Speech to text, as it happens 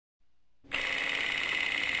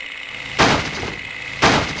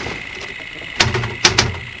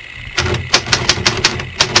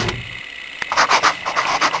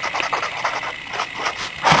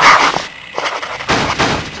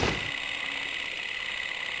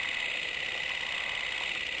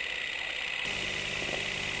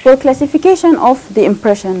For classification of the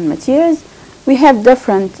impression materials, we have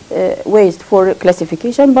different ways for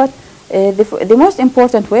classification, but the most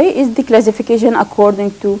important way is the classification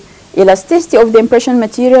according to elasticity of the impression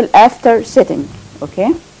material after setting.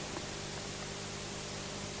 Okay.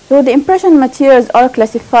 So the impression materials are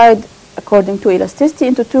classified according to elasticity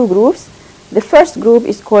into two groups. The first group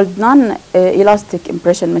is called non-elastic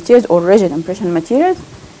impression materials or rigid impression materials,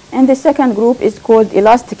 and the second group is called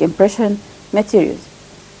elastic impression materials.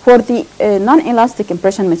 For the non-elastic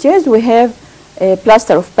impression materials, we have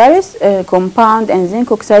plaster of Paris, compound, and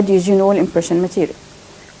zinc oxide eugenol impression material.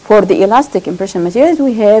 For the elastic impression materials,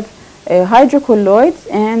 we have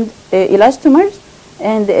hydrocolloids and elastomers,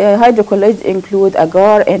 and hydrocolloids include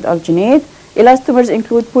agar and alginate. Elastomers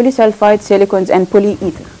include polysulfide, silicones, and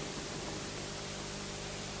polyether.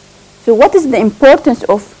 So what is the importance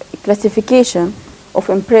of classification of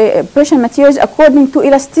impression materials according to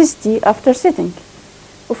elasticity after setting?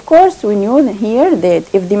 Of course, we knew here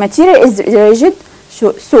that if the material is rigid,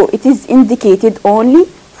 so it is indicated only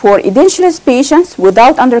for edentulous patients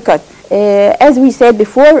without undercut. As we said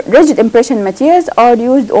before, rigid impression materials are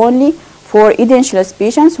used only for edentulous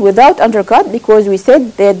patients without undercut, because we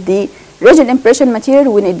said that the rigid impression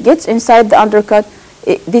material, when it gets inside the undercut,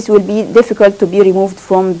 this will be difficult to be removed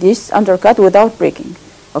from this undercut without breaking.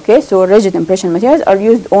 Okay, so rigid impression materials are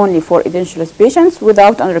used only for edentulous patients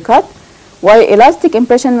without undercut, while elastic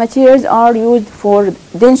impression materials are used for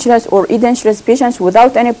dentulous or edentulous patients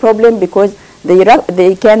without any problem, because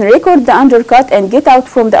they can record the undercut and get out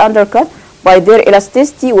from the undercut by their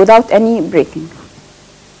elasticity without any breaking.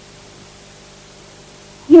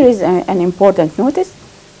 Here is an important notice.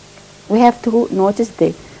 We have to notice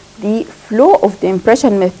that the flow of the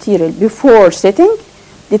impression material before setting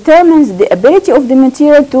determines the ability of the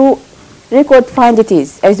material to record fine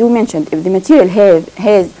details. As we mentioned, if the material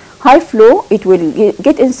has high flow, it will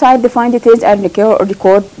get inside the fine details and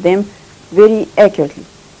record them very accurately.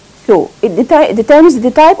 So it determines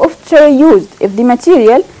the type of tray used. If the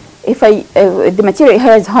material, the material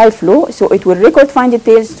has high flow, so it will record fine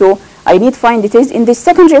details. So I need fine details in the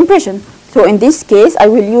secondary impression. So in this case, I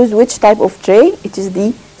will use which type of tray? It is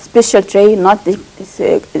the special tray, not the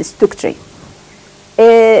stock tray.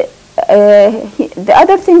 The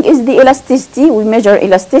other thing is the elasticity. We measure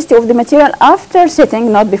elasticity of the material after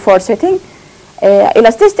setting, not before setting.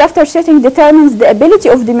 Elasticity after setting determines the ability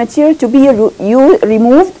of the material to be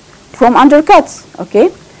removed from undercuts. Okay,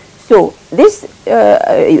 so this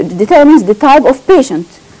determines the type of patient.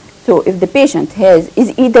 So if the patient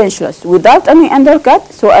is edentulous without any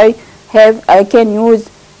undercut, so I can use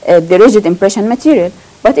the rigid impression material.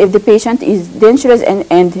 But if the patient is dentulous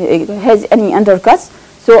and has any undercuts,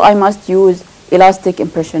 so I must use elastic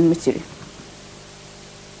impression material.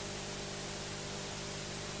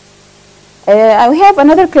 We have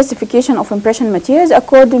another classification of impression materials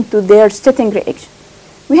according to their setting reaction.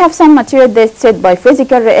 We have some material that's set by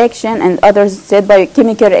physical reaction and others set by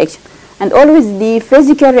chemical reaction. And always the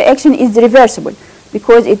physical reaction is reversible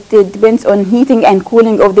because it depends on heating and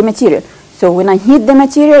cooling of the material. So when I heat the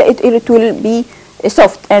material, it will be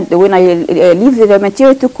soft, and when I leave the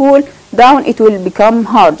material to cool down, it will become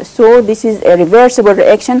hard. So this is a reversible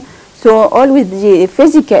reaction. So always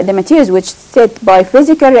the materials which set by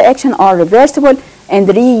physical reaction are reversible and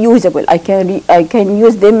reusable. I can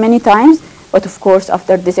use them many times, but of course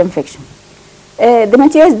after disinfection. The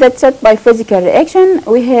materials that set by physical reaction,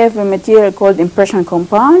 we have a material called impression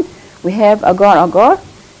compound. We have agar-agar.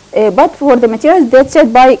 But for the materials that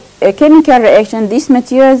set by chemical reaction, these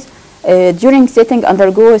materials during setting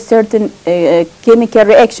undergo a certain chemical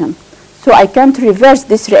reaction. So I can't reverse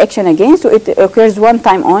this reaction again, so it occurs one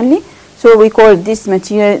time only. So we call these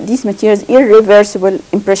materials irreversible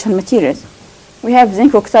impression materials. We have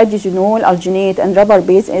zinc oxide, eugenol, alginate, and rubber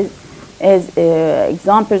base as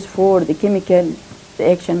examples for the chemical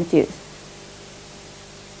reaction materials.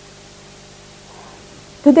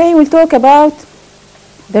 Today we'll talk about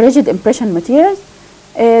the rigid impression materials.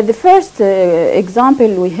 The first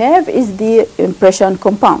example we have is the impression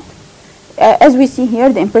compound. As we see here,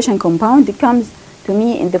 the impression compound, it comes to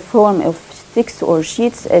me in the form of sticks or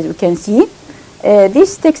sheets, as we can see.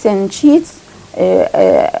 These sticks and sheets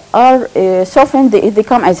are softened. They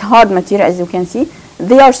come as hard material, as you can see.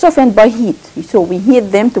 They are softened by heat. So we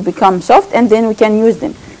heat them to become soft, and then we can use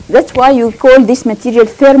them. That's why you call this material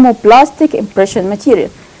thermoplastic impression material.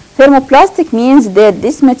 Thermoplastic means that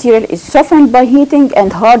this material is softened by heating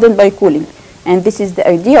and hardened by cooling. And this is the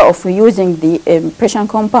idea of using the impression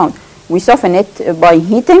compound. We soften it by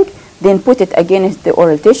heating, then put it against the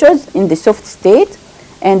oral tissues in the soft state,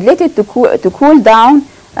 and let it to cool down.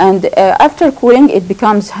 And after cooling, it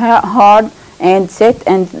becomes hard and set,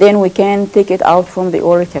 and then we can take it out from the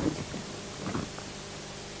oral cavity.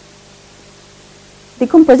 The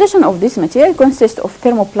composition of this material consists of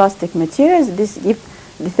thermoplastic materials. This gives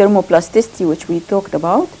the thermoplasticity which we talked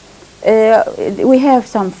about. We have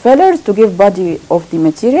some fillers to give body of the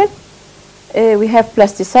material. We have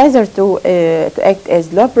plasticizers to act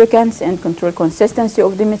as lubricants and control consistency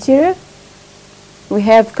of the material. We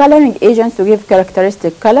have coloring agents to give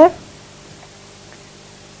characteristic color.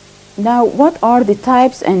 Now, what are the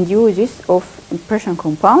types and uses of impression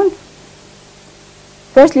compound?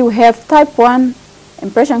 Firstly, we have type 1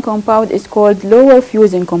 impression compound is called lower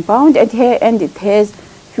fusing compound, and it has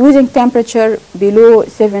fusing temperature below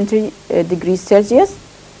 70 degrees Celsius.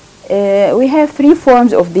 We have three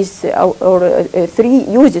forms of this, three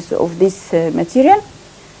uses of this material.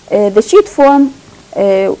 The sheet form,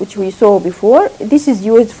 which we saw before, this is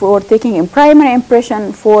used for taking a primary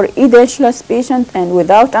impression for edentulous patient and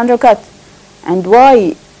without undercut. And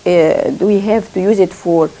why do we have to use it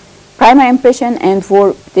for primary impression and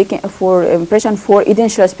for impression for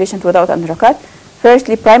edentulous patient without undercut?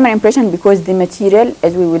 Firstly, primary impression, because the material,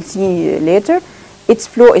 as we will see later, its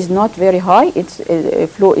flow is not very high, its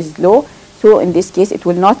flow is low, so in this case it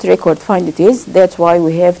will not record fine details. That's why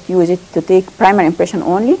we have to use it to take primary impression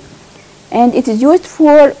only. And it is used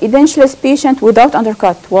for edentulous patient without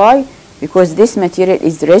undercut. Why? Because this material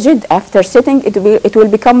is rigid. After setting, it will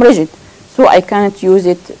become rigid, so I cannot use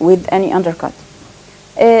it with any undercut.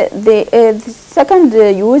 The second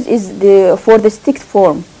use is for the stick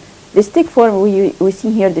form. The stick form, we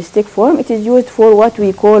see here the stick form. It is used for what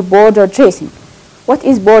we call border tracing. What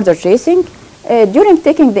is border tracing? During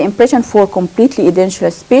taking the impression for completely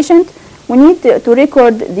edentulous patient, we need to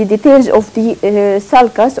record the details of the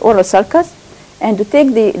sulcus, oral sulcus, and to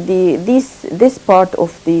take this part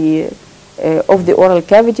of the oral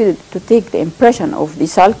cavity to take the impression of the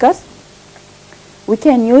sulcus. We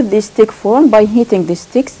can use this stick form by heating the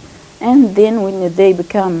sticks, and then when they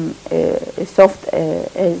become soft,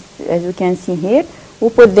 as we can see here, we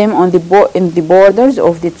put them on in the borders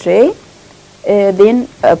of the tray. Then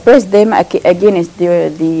press them against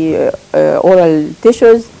the oral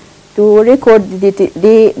tissues to record the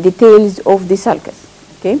details of the sulcus.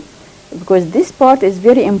 Okay, because this part is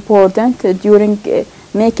very important during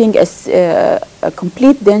making a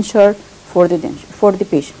complete denture for the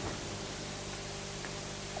patient.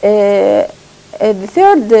 The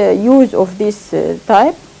third use of this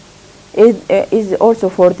type is also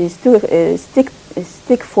for the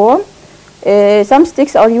stick form. Some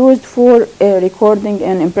sticks are used for recording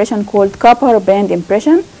an impression called copper band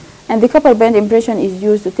impression, and the copper band impression is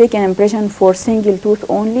used to take an impression for single tooth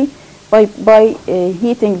only by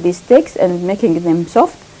heating the sticks and making them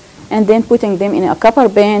soft, and then putting them in a copper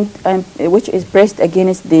band which is pressed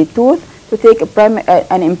against the tooth to take a primary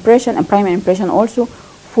impression also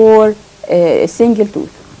for a single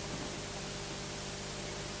tooth.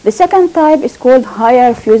 The second type is called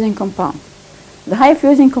higher fusing compound. The high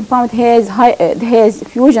fusing compound has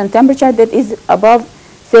fusion temperature that is above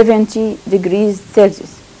 70 degrees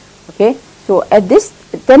Celsius. Okay, so at this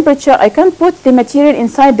temperature I can't put the material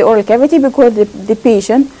inside the oral cavity because the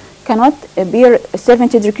patient cannot bear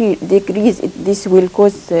 70 degrees. This will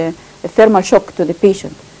cause a thermal shock to the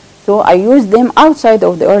patient. So I use them outside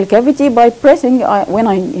of the oral cavity by pressing. When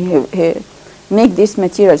I make this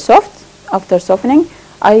material soft, after softening,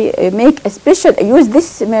 I use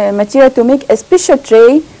this material to make a special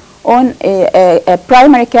tray on a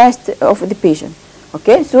primary cast of the patient.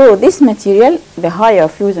 Okay, so this material, the higher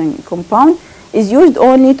fusing compound, is used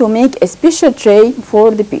only to make a special tray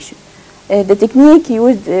for the patient. The technique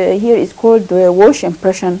used here is called the wash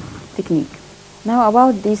impression technique. Now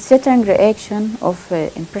about the setting reaction of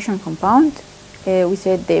impression compound, we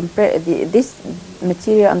said this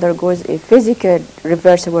material undergoes a physical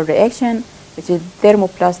reversible reaction, which is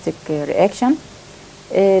thermoplastic reaction.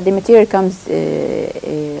 The material comes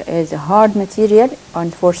as a hard material,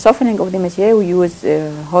 and for softening of the material we use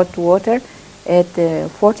hot water at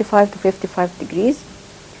 45 to 55 degrees.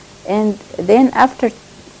 And then after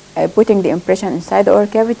putting the impression inside the oral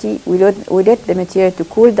cavity, we let the material to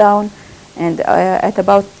cool down, and at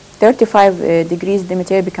about 35 degrees the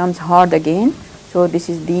material becomes hard again. So this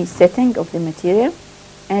is the setting of the material,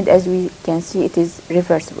 and as we can see, it is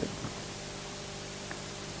reversible.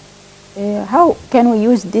 How can we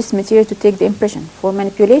use this material to take the impression? For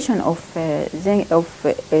manipulation of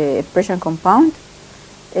impression compound,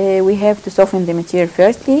 we have to soften the material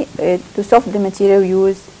firstly. To soften the material, we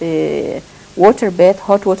use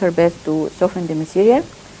hot water bath to soften the material.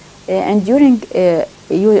 And during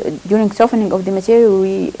softening of the material,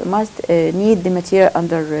 we must knead the material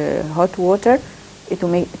under hot water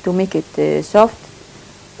to make it soft,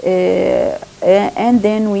 and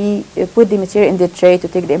then we put the material in the tray to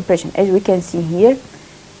take the impression. As we can see here,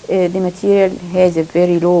 the material has a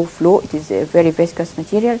very low flow. It is a very viscous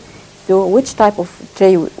material. So which type of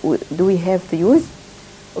tray do we have to use?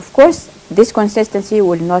 Of course, this consistency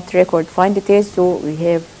will not record fine details, so we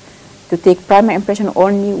have to take primary impression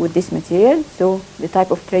only with this material. So the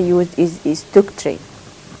type of tray used is Tuck tray.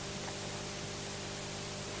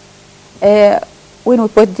 When we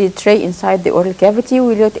put the tray inside the oral cavity,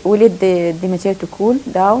 we let the material to cool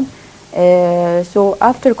down. So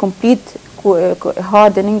after complete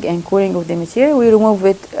hardening and cooling of the material, we remove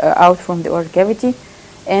it out from the oral cavity,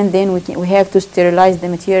 and then we have to sterilize the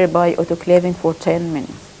material by autoclaving for 10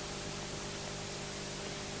 minutes.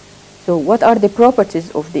 So what are the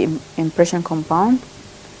properties of the impression compound?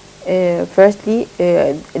 Firstly,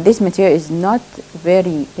 this material is not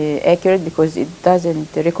very accurate because it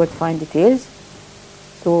doesn't record fine details.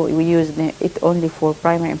 So we use it only for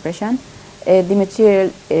primary impression. The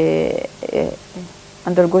material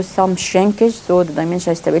undergoes some shrinkage, so the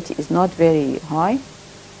dimensional stability is not very high.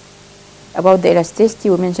 About the elasticity,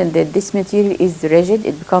 we mentioned that this material is rigid.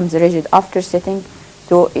 It becomes rigid after setting,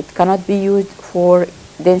 so it cannot be used for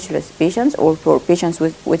dentulous patients or for patients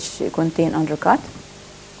which contain undercut.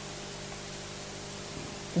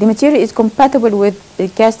 The material is compatible with the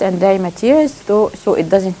cast and die materials, so it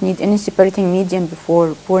doesn't need any separating medium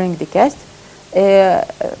before pouring the cast.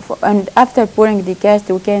 And after pouring the cast,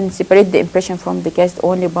 we can separate the impression from the cast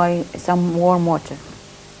only by some warm water.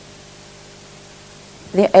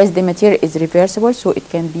 As the material is reversible, so it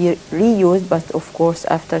can be reused, but of course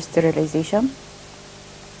after sterilization.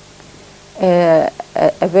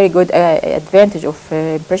 A very good advantage of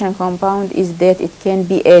impression compound is that it can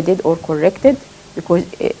be added or corrected because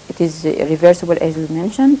it is reversible, as we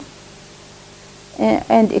mentioned,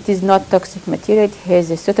 and it is not toxic material. It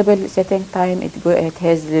has a suitable setting time, it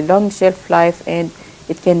has a long shelf life, and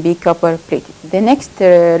it can be copper plated. The next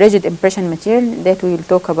rigid impression material that we will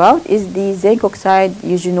talk about is the zinc oxide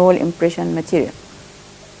eugenol impression material.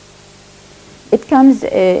 It comes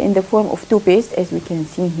in the form of toothpaste, as we can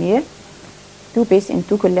see here. Toothpaste in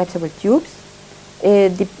two collapsible tubes.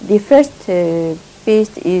 The first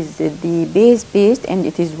paste is the base paste, and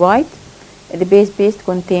it is white. The base paste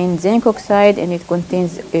contains zinc oxide and it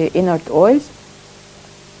contains inert oils.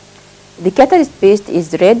 The catalyst paste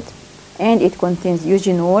is red and it contains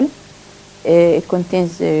eugenol. It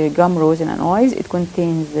contains gum rosin and oils. It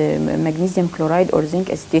contains magnesium chloride or zinc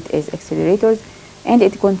acetate as accelerators, and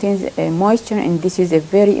it contains moisture, and this is a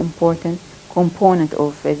very important component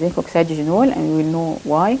of zinc oxide eugenol, and we will know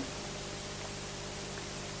why.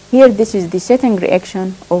 Here, this is the setting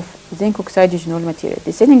reaction of zinc oxide eugenol material.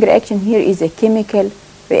 The setting reaction here is a chemical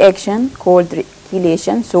reaction called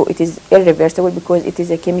chelation, so it is irreversible because it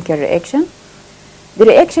is a chemical reaction. The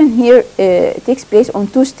reaction here takes place on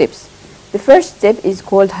two steps. The first step is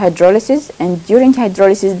called hydrolysis, and during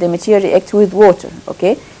hydrolysis the material reacts with water.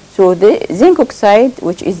 Okay, so the zinc oxide,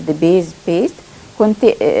 which is the base paste,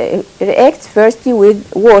 reacts firstly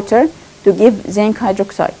with water to give zinc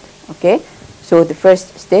hydroxide. Okay, so the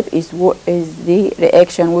first step is the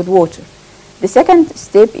reaction with water. The second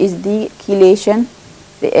step is the chelation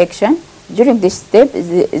reaction. During this step,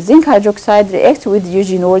 the zinc hydroxide reacts with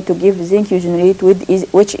eugenol to give zinc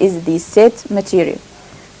eugenolate, which is the set material.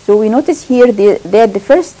 So we notice here that the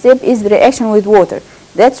first step is the reaction with water.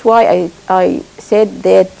 That's why I said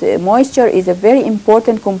that moisture is a very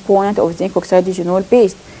important component of zinc oxide eugenol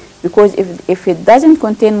paste, because if it doesn't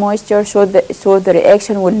contain moisture, so the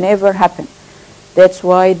reaction will never happen. That's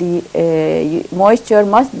why the moisture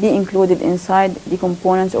must be included inside the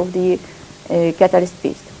components of the catalyst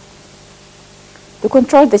paste. To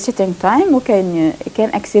control the setting time, we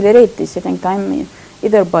can accelerate the setting time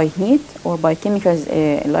either by heat or by chemicals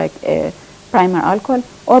like primer alcohol,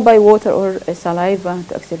 or by water or saliva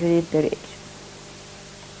to accelerate the reaction.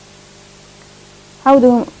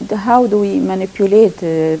 How do we manipulate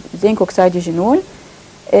zinc oxide eugenol?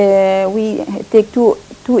 We take two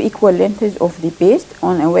equal lengths of the paste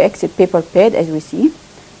on a waxed paper pad, as we see.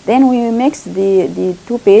 Then we mix the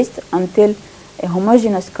two paste until a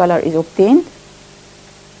homogeneous color is obtained.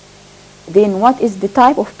 Then what is the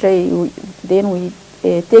type of tray? Then we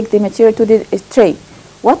take the material to the tray.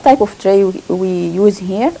 What type of tray we use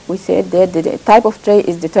here? We said that the type of tray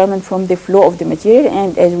is determined from the flow of the material,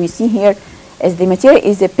 and as we see here, as the material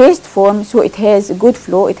is a paste form, so it has a good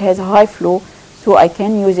flow, it has a high flow, so I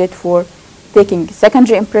can use it for taking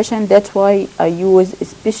secondary impression. That's why I use a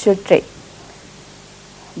special tray.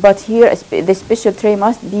 but here the special tray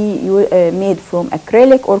must be made from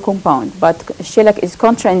acrylic or compound, but shellac is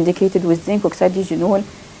contraindicated with zinc oxide eugenol,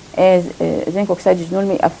 as zinc oxide eugenol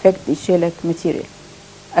may affect the shellac material.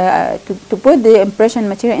 To put the impression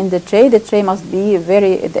material in the tray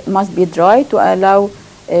must be dry to allow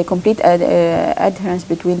complete adherence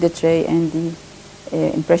between the tray and the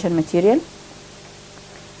impression material.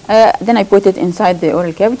 Then I put it inside the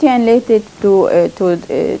oral cavity and let it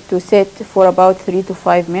to set for about 3 to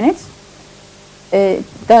 5 minutes.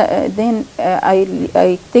 Then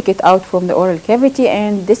I take it out from the oral cavity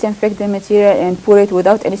and disinfect the material and pour it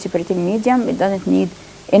without any separating medium. It doesn't need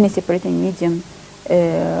any separating medium,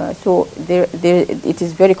 so it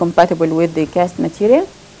is very compatible with the cast material.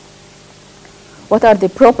 What are the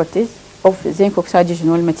properties of zinc oxide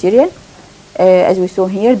eugenol material? As we saw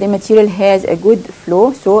here, the material has a good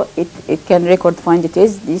flow, so it can record fine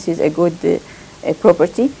details. This is a good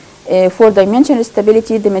property. For dimensional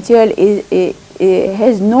stability, the material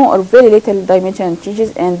has no or very little dimensional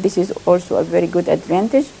changes, and this is also a very good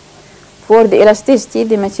advantage. For the elasticity,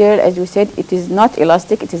 the material, as we said, it is not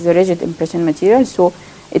elastic, it is a rigid impression material, so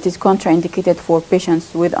it is contraindicated for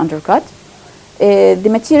patients with undercut. The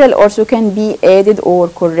material also can be added or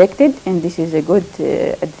corrected, and this is a good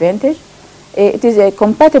advantage. It is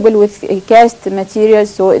compatible with cast material,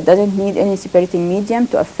 so it doesn't need any separating medium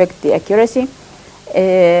to affect the accuracy.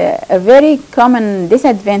 A very common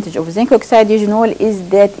disadvantage of zinc oxide eugenol is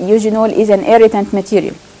that eugenol is an irritant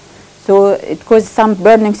material, so it causes some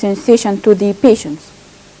burning sensation to the patients.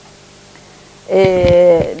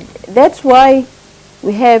 That's why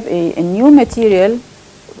we have a new material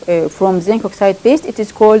from zinc oxide paste. It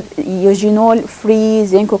is called eugenol-free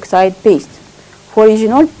zinc oxide paste. For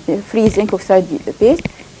eugenol-free zinc oxide paste,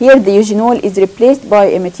 here the eugenol is replaced by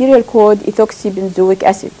a material called ethoxybenzoic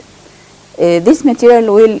acid. This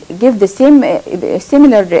material will give the same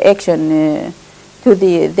similar reaction to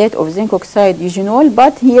that of zinc oxide eugenol,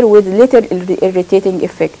 but here with little irritating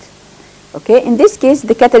effect. Okay, in this case,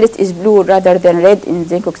 the catalyst is blue rather than red in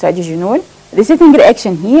zinc oxide eugenol. The setting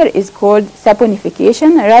reaction here is called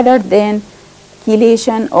saponification rather than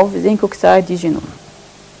chelation of zinc oxide eugenol.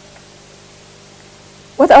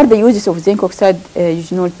 What are the uses of zinc oxide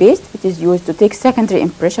eugenol paste? It is used to take secondary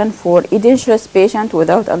impression for edentulous patient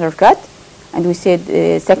without undercut, and we said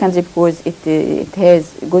secondary because it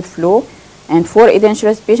has good flow, and for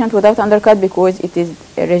edentulous patient without undercut because it is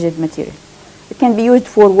a rigid material. It can be used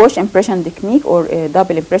for wash impression technique or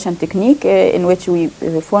double impression technique, in which we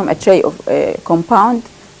form a tray of compound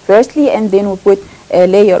firstly, and then we put a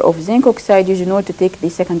layer of zinc oxide eugenol to take the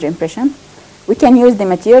secondary impression. We can use the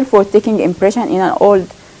material for taking impression in an old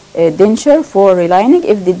denture for relining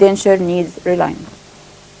if the denture needs relining.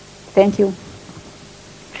 Thank you.